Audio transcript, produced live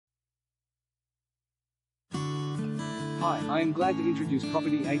Hi, I am glad to introduce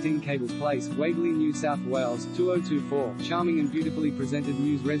property 18 Cables Place, Waverley, New South Wales, 2024. Charming and beautifully presented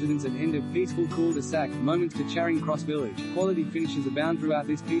MEWS residence at end of peaceful CUL-DE-SAC, moments to Charing Cross Village. Quality finishes abound throughout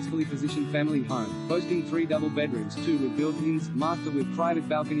this peacefully positioned family home, boasting 3 double bedrooms, 2 with built-ins, master with private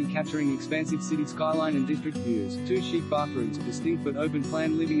balcony capturing expansive city skyline and district views, 2 chic bathrooms, distinct but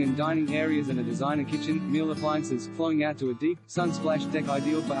open-plan living and dining areas and a designer kitchen, meal appliances, flowing out to a deep, sun-splashed deck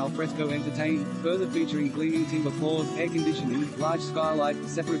ideal for alfresco entertaining, further featuring gleaming timber floors, air conditioning, large skylight,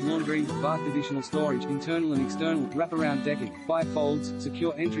 separate laundry, vast additional storage, internal and external, wraparound decking, 5 folds,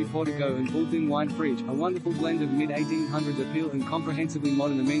 secure entry portico and built-in wine fridge, a wonderful blend of mid-1800s appeal and comprehensively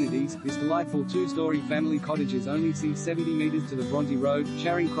modern amenities. This delightful 2-story family cottage is only 70 metres to the Bronte Road,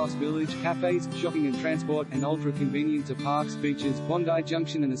 Charing Cross Village, cafes, shopping and transport, and ultra-convenient to parks, beaches, Bondi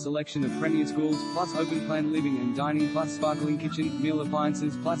Junction and a selection of premier schools, plus open-plan living and dining, plus sparkling kitchen, meal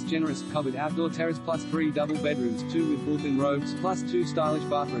appliances, plus generous, covered outdoor terrace, plus 3 double bedrooms, 2 with built-in robes, plus 2 stylish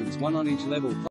bathrooms, 1 on each level.